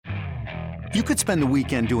You could spend the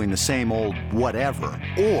weekend doing the same old whatever,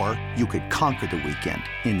 or you could conquer the weekend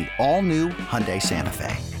in the all-new Hyundai Santa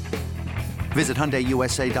Fe. Visit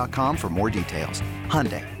HyundaiUSA.com for more details.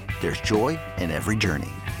 Hyundai, there's joy in every journey.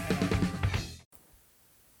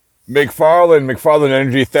 McFarland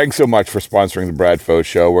Energy, thanks so much for sponsoring the Brad Foe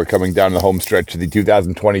Show. We're coming down the home stretch of the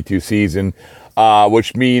 2022 season,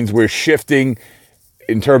 which means we're shifting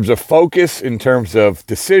in terms of focus, in terms of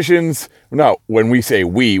decisions. No, when we say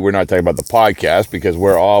we're not talking about the podcast, because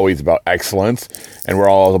we're always about excellence and we're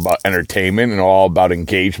all about entertainment and all about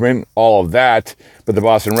engagement, all of that. But the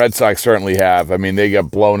Boston Red Sox certainly have. I mean, they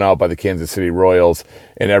got blown out by the Kansas City Royals,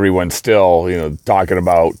 and everyone's still, talking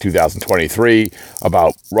about 2023,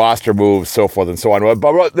 about roster moves, so forth and so on.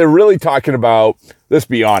 But what they're really talking about, let's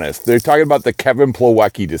be honest, they're talking about the Kevin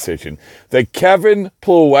Plawecki decision. The Kevin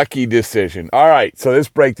Plawecki decision. All right, so let's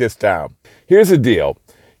break this down. Here's the deal.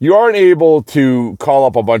 You aren't able to call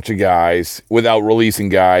up a bunch of guys without releasing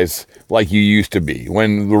guys like you used to be.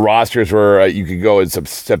 When the rosters were, you could go in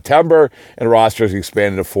September and rosters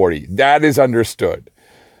expanded to 40. That is understood.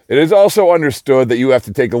 It is also understood that you have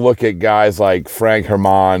to take a look at guys like Frank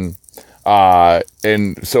Herman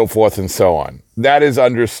and so forth and so on. That is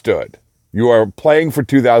understood. You are playing for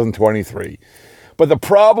 2023. But the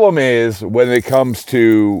problem is when it comes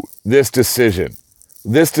to this decision,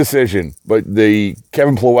 but the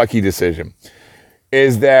Kevin Plawecki decision,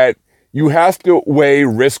 is that you have to weigh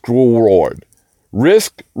risk-reward.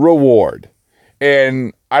 Risk-reward.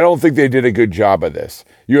 And I don't think they did a good job of this.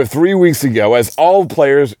 You have 3 weeks ago, as all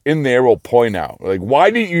players in there will point out, why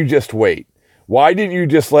didn't you just wait? Why didn't you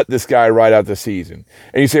just let this guy ride out the season?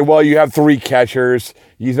 And you say, well, you have 3 catchers.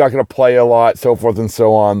 He's not going to play a lot, so forth and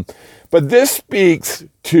so on. But this speaks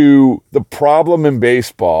to the problem in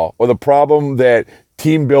baseball, or the problem that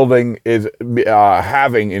team building is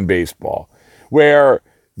having in baseball, where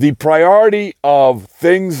the priority of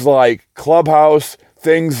things like clubhouse,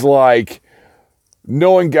 things like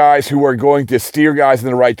knowing guys who are going to steer guys in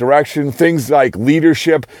the right direction, things like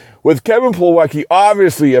leadership. With Kevin Plawecki,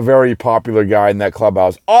 obviously a very popular guy in that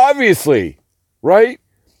clubhouse, obviously, right?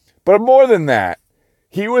 But more than that,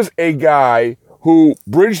 he was a guy who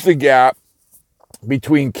bridged the gap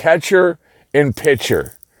between catcher and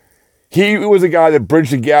pitcher. He was a guy that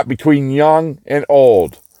bridged the gap between young and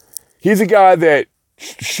old. He's a guy that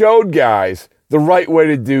showed guys the right way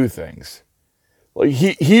to do things.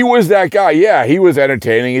 He was that guy. Yeah, he was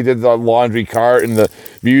entertaining. He did the laundry cart and the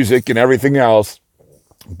music and everything else.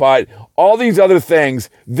 But all these other things,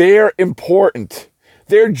 they're important.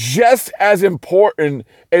 They're just as important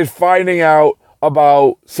as finding out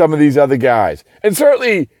about some of these other guys. And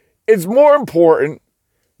certainly, it's more important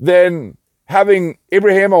than having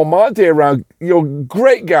Abraham Almonte around.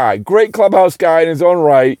 Great guy, great clubhouse guy in his own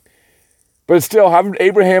right. But still, having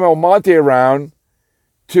Abraham Almonte around,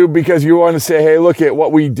 too, because you want to say, hey, look at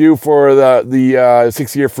what we do for the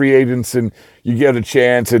 6-year free agents, and you get a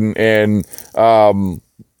chance, and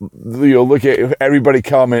look at everybody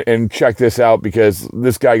come and check this out because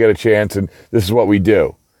this guy got a chance, and this is what we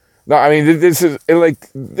do. No, I mean,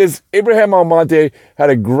 this Abraham Almonte had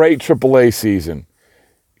a great AAA season.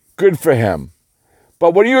 Good for him.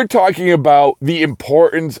 But when you're talking about the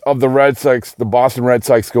importance of the Red Sox, the Boston Red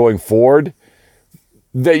Sox going forward,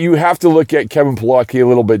 that you have to look at Kevin Plawecki a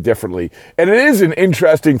little bit differently. And it is an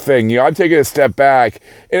interesting thing. I'm taking a step back,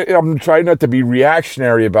 and I'm trying not to be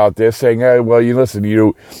reactionary about this, saying, hey, well,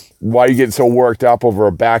 why are you getting so worked up over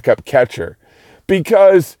a backup catcher?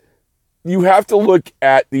 Because you have to look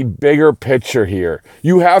at the bigger picture here.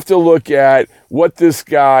 You have to look at what this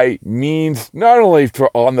guy means, not only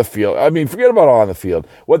for on the field. I mean, forget about on the field.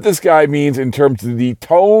 What this guy means in terms of the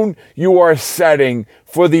tone you are setting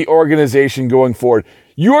for the organization going forward.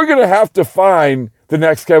 You're going to have to find the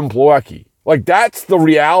next Kevin Plawecki. That's the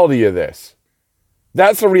reality of this.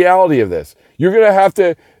 That's the reality of this. You're going to have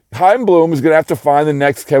to, Chaim Bloom is going to have to find the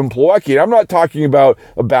next Kevin Plawecki. And I'm not talking about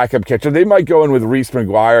a backup catcher. They might go in with Reese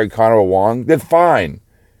McGuire and Connor Wong. That's fine.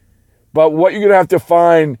 But what you're going to have to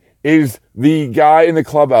find is the guy in the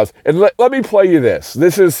clubhouse. And let me play you this.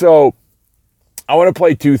 I want to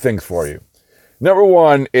play 2 things for you. Number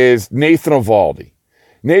 1 is Nathan Eovaldi.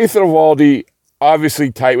 Nathan Eovaldi,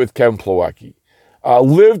 obviously tight with Kevin Plawecki.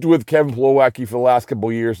 Lived with Kevin Plawecki for the last couple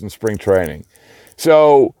of years in spring training.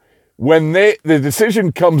 So when the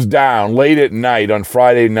decision comes down late at night on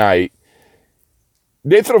Friday night,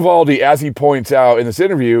 Nathan Eovaldi, as he points out in this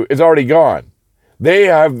interview, is already gone. They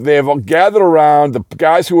have gathered around, the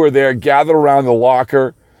guys who are there gathered around the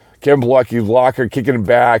locker, Kevin Plawecki's locker, kicking it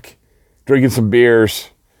back, drinking some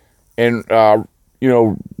beers, and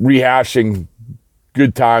rehashing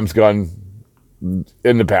good times gone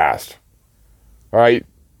in the past. All right.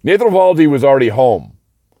 Nathan Eovaldi was already home.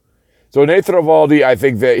 So Nathan Eovaldi, I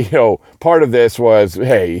think that, part of this was,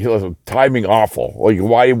 hey, timing awful. Like,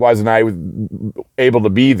 why wasn't I able to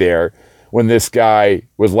be there when this guy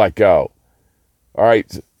was let go? All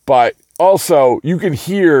right. But also, you can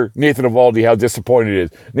hear Nathan Eovaldi, how disappointed he is.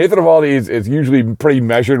 Nathan Eovaldi is usually pretty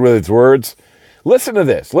measured with his words. Listen to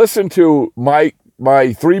this. Listen to my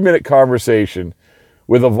 3-minute conversation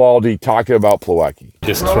with Eovaldi talking about Plawecki.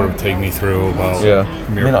 Just sort of take me through about... Yeah.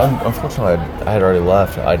 Unfortunately, I had already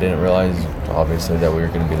left. I didn't realize, obviously, that we were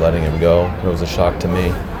going to be letting him go. It was a shock to me.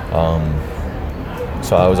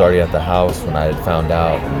 So I was already at the house when I had found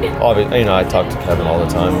out. Obviously, I talked to Kevin all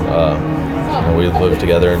the time. We lived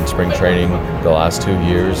together in spring training the last 2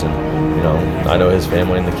 years, and I know his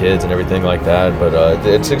family and the kids and everything like that. But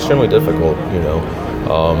it's extremely difficult.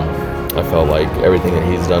 I felt like everything that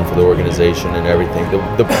he's done for the organization and everything,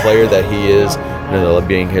 the player that he is,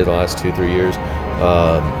 being here the last 2-3 years.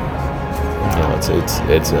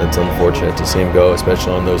 It's unfortunate to see him go,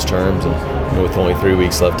 especially on those terms, and with only 3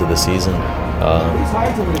 weeks left of the season.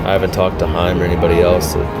 I haven't talked to Chaim or anybody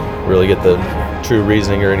else to really get the true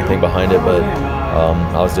reasoning or anything behind it, but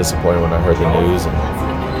I was disappointed when I heard the news. And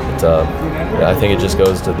I think it just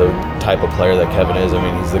goes to the type of player that Kevin is.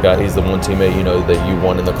 He's the one teammate that you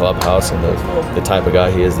want in the clubhouse, and the type of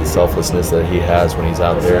guy he is, the selflessness that he has when he's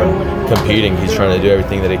out there competing. He's trying to do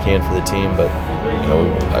everything that he can for the team, but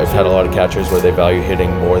I've had a lot of catchers where they value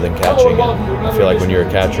hitting more than catching, and I feel like when you're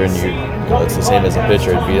a catcher and it's the same as a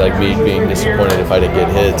pitcher. It'd be like me being disappointed if I didn't get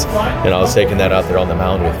hits, and I was taking that out there on the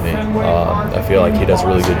mound with me. I feel like he does a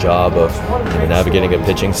really good job of navigating a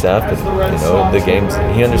pitching staff, but the games,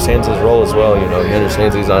 he understands his role as well. He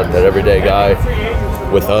understands he's not that everyday guy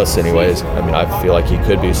with us, anyways. I feel like he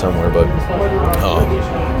could be somewhere, but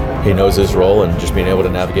he knows his role, and just being able to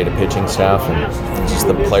navigate a pitching staff and just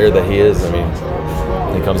the player that he is.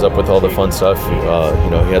 He comes up with all the fun stuff.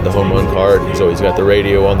 He had the home run card. He's always got the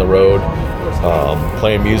radio on the road,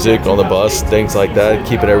 playing music on the bus, things like that,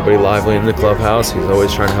 keeping everybody lively in the clubhouse. He's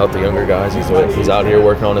always trying to help the younger guys. He's out here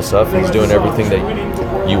working on his stuff, and he's doing everything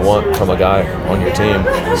that you want from a guy on your team.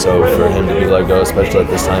 So for him to be let go, especially at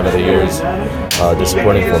this time of the year, is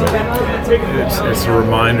disappointing for me. It's a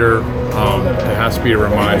reminder. It has to be a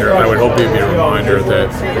reminder. I would hope it'd be a reminder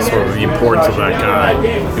that sort of the importance of that guy.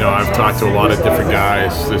 I've talked to a lot of different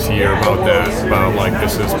guys this year about that, about like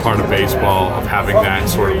this is part of baseball, of having that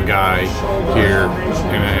sort of guy here,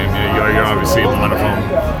 and you're obviously one of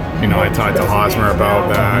them. I talked to Hosmer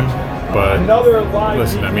about that. But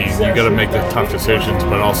listen, you got to make the tough decisions,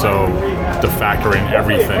 but also to factor in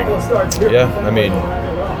everything. Yeah,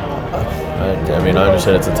 I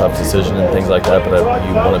understand it's a tough decision and things like that, but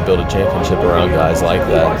you want to build a championship around guys like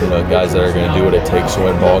that. Guys that are going to do what it takes to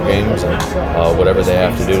win ball games and whatever they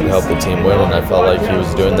have to do to help the team win. And I felt like he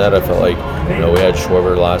was doing that. I felt like we had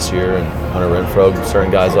Schwarber last year and Hunter Renfroe,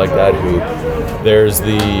 certain guys like that who there's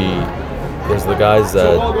the guys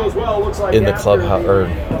that in the clubhouse,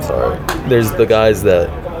 there's the guys that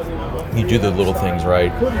you do the little things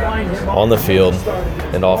right on the field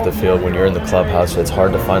and off the field. When you're in the clubhouse, it's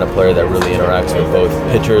hard to find a player that really interacts with both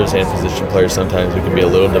pitchers and position players. Sometimes we can be a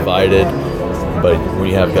little divided, but when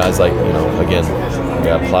you have guys like, again, we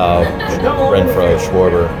got Plow, Renfroe,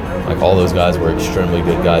 Schwarber, like all those guys were extremely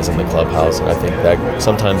good guys in the clubhouse, and I think that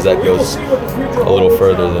sometimes that goes a little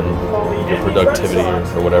further than your productivity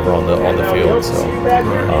or whatever on the field. So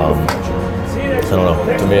I don't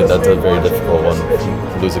know. To me, that's a very difficult one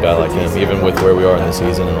to lose a guy like him, even with where we are in the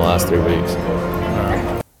season in the last 3 weeks.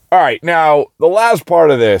 All right. Now, the last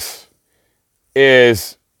part of this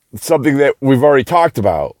is something that we've already talked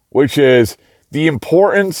about, which is the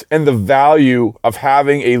importance and the value of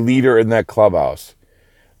having a leader in that clubhouse.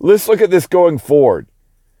 Let's look at this going forward,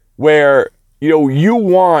 where, you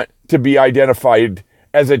want to be identified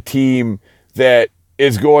as a team that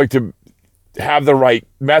is going to have the right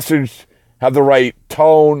message, have the right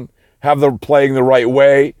tone, have them playing the right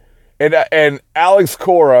way. And Alex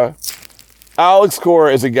Cora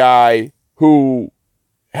is a guy who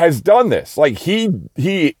has done this. Like he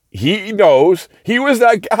knows, he was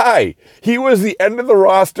that guy. He was the end of the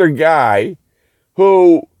roster guy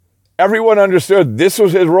who everyone understood this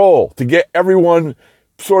was his role, to get everyone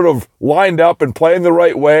sort of lined up and playing the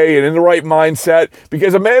right way and in the right mindset,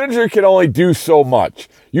 because a manager can only do so much.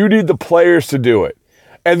 You need the players to do it.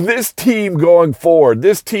 And this team going forward,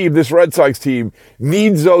 this Red Sox team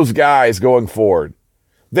needs those guys going forward.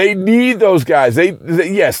 They need those guys.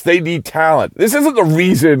 Yes, they need talent. This isn't the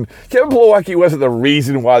reason. Kevin Plawecki wasn't the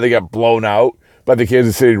reason why they got blown out by the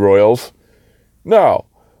Kansas City Royals. No.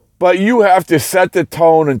 But you have to set the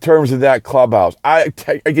tone in terms of that clubhouse. I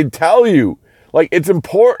can tell you, Like, it's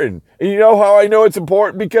important. And you know how I know it's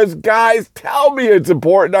important? Because guys tell me it's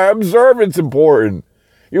important. I observe it's important.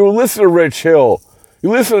 You listen to Rich Hill.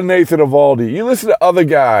 You listen to Nathan Eovaldi. You listen to other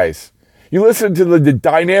guys. You listen to the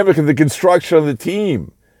dynamic of the construction of the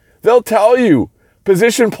team. They'll tell you,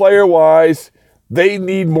 position player-wise, they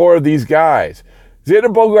need more of these guys.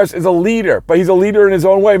 Xander Bogaerts is a leader, but he's a leader in his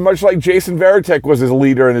own way, much like Jason Varitek was a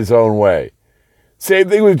leader in his own way. Same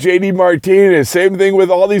thing with JD Martinez. Same thing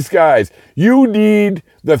with all these guys. You need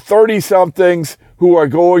the 30-somethings who are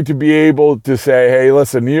going to be able to say, hey,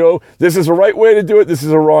 listen, this is the right way to do it. This is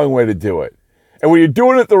the wrong way to do it. And when you're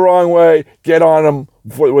doing it the wrong way, get on them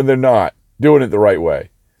when they're not doing it the right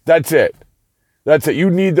way. That's it. That's it.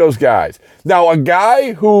 You need those guys. Now, a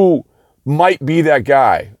guy who might be that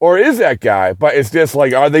guy or is that guy, but it's just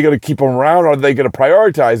like, are they going to keep him around? Or are they going to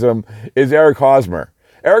prioritize him? Is Eric Hosmer.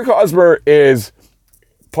 Eric Hosmer is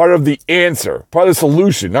part of the answer, part of the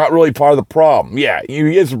solution, not really part of the problem. Yeah,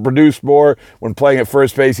 he has to produce more when playing at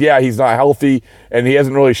first base. Yeah, he's not healthy, and he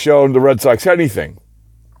hasn't really shown the Red Sox anything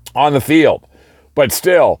on the field. But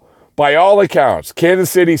still, by all accounts, Kansas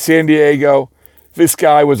City, San Diego, this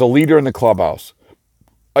guy was a leader in the clubhouse.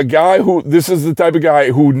 A guy who, this is the type of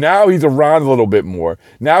guy who now he's around a little bit more.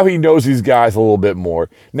 Now he knows these guys a little bit more.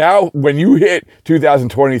 Now, when you hit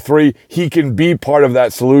 2023, he can be part of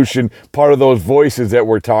that solution, part of those voices that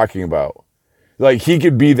we're talking about. Like, he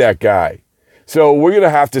could be that guy. So we're going to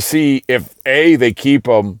have to see if, A, they keep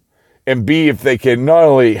him, and B, if they can not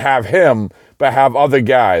only have him, but have other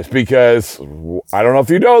guys. Because, I don't know if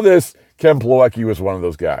you know this, Ken Plawecki was one of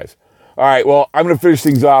those guys. All right, well, I'm going to finish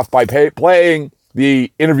things off by playing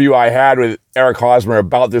the interview I had with Eric Hosmer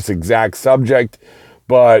about this exact subject.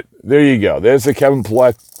 But there you go. There's the Kevin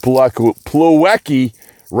Plawecki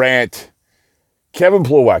rant. Kevin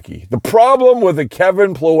Plawecki. The problem with the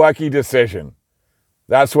Kevin Plawecki decision.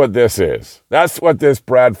 That's what this is. That's what this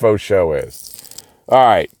Bradfo show is. All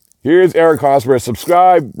right. Here's Eric Hosmer.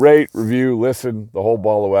 Subscribe, rate, review, listen, the whole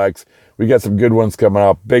ball of wax. We got some good ones coming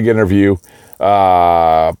up. Big interview.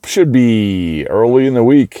 Should be early in the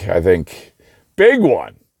week, I think. Big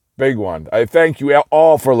one. I thank you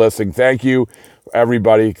all for listening. Thank you,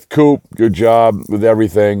 everybody. Coop, good job with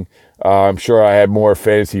everything. I'm sure I had more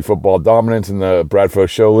fantasy football dominance in the Bradfo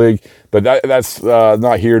Show League, but that's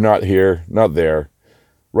not here, not there.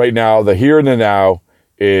 Right now, the here and the now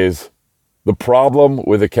is the problem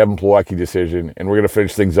with the Kevin Plawecki decision, and we're going to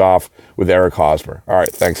finish things off with Eric Hosmer. All right,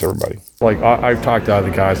 thanks, everybody. Like, I've talked to other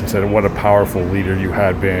guys and said what a powerful leader you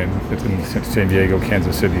had been in the San Diego,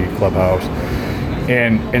 Kansas City clubhouse.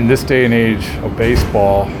 And in this day and age of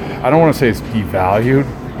baseball, I don't want to say it's devalued,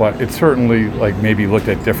 but it's certainly like maybe looked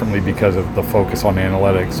at differently because of the focus on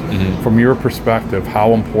analytics. Mm-hmm. From your perspective,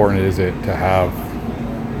 how important is it to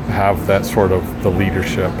have that sort of the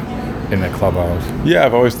leadership in the clubhouse? Yeah,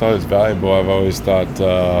 I've always thought it's valuable. I've always thought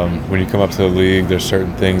when you come up to the league, there's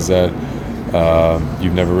certain things that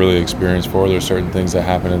you've never really experienced before. There's certain things that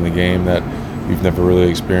happen in the game that you've never really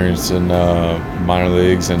experienced in minor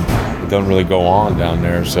leagues, and it doesn't really go on down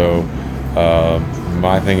there. So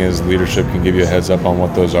my thing is leadership can give you a heads up on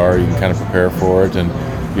what those are. You can kind of prepare for it, and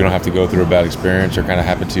you don't have to go through a bad experience or kind of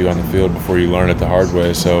happen to you on the field before you learn it the hard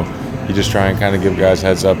way. So you just try and kind of give guys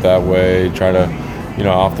heads up that way, try to,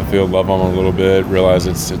 off the field, love them a little bit, realize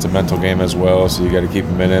it's a mental game as well, so you got to keep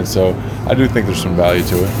them in it. So I do think there's some value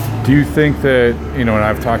to it. Do you think that, and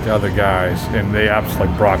I've talked to other guys, and they absolutely,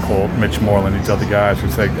 like Brock Holt, Mitch Moreland, these other guys who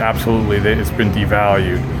say absolutely it's been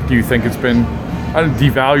devalued. Do you think it's been,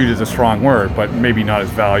 devalued is a strong word, but maybe not as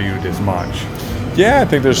valued as much? Yeah, I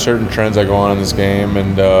think there's certain trends that go on in this game,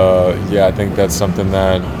 and I think that's something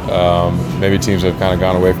that maybe teams have kind of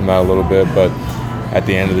gone away from that a little bit, but at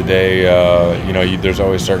the end of the day, there's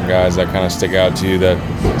always certain guys that kind of stick out to you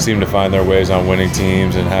that seem to find their ways on winning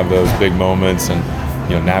teams and have those big moments. And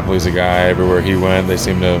Napoli's a guy, everywhere he went, they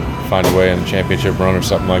seem to find a way in the championship run or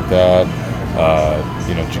something like that.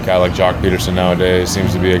 A guy like Jock Peterson nowadays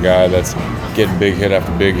seems to be a guy that's getting big hit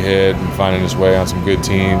after big hit and finding his way on some good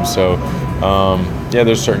teams. So,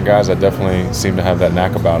 there's certain guys that definitely seem to have that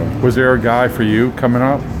knack about them. Was there a guy for you coming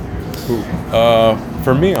up?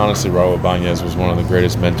 For me, honestly, Raul Ibanez was one of the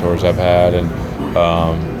greatest mentors I've had,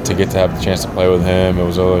 and to get to have the chance to play with him, it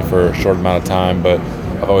was only for a short amount of time, but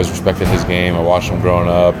I've always respected his game. I watched him growing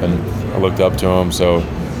up, and I looked up to him, so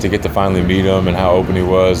to get to finally meet him and how open he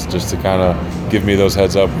was, just to kind of give me those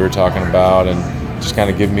heads up we were talking about, and just kind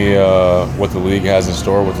of give me what the league has in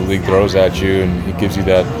store, what the league throws at you, and he gives you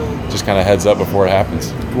that just kind of heads up before it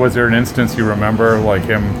happens. Was there an instance you remember, like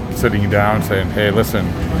him sitting you down saying, hey, listen,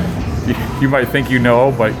 you might think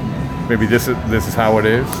but maybe this is how it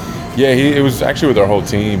is? Yeah, it was actually with our whole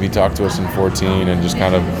team. He talked to us in 14 and just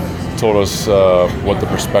kind of told us what the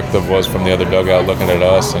perspective was from the other dugout looking at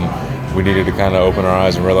us, and we needed to kind of open our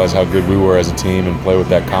eyes and realize how good we were as a team and play with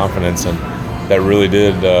that confidence, and that really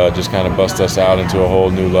did just kind of bust us out into a whole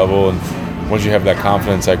new level. And once you have that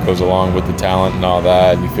confidence, that goes along with the talent and all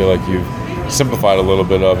that, and you feel like you've simplified a little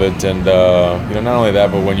bit of it. And not only that,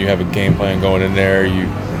 but when you have a game plan going in there, you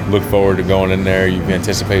look forward to going in there, you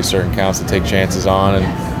anticipate certain counts to take chances on,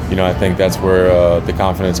 and I think that's where the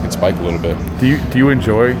confidence can spike a little bit. Do you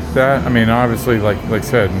enjoy that? I mean, obviously, like I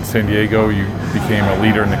said, in San Diego, you became a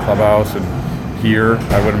leader in the clubhouse, and here,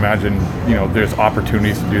 I would imagine, there's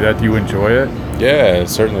opportunities to do that. Do you enjoy it? Yeah,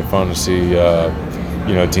 it's certainly fun to see,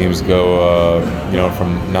 teams go,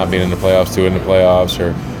 from not being in the playoffs to in the playoffs,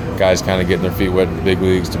 or guys kind of getting their feet wet in the big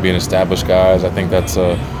leagues to being established guys. I think that's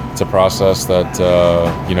it's a process that,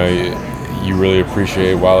 you really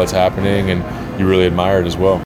appreciate while it's happening, and you really admire it as well.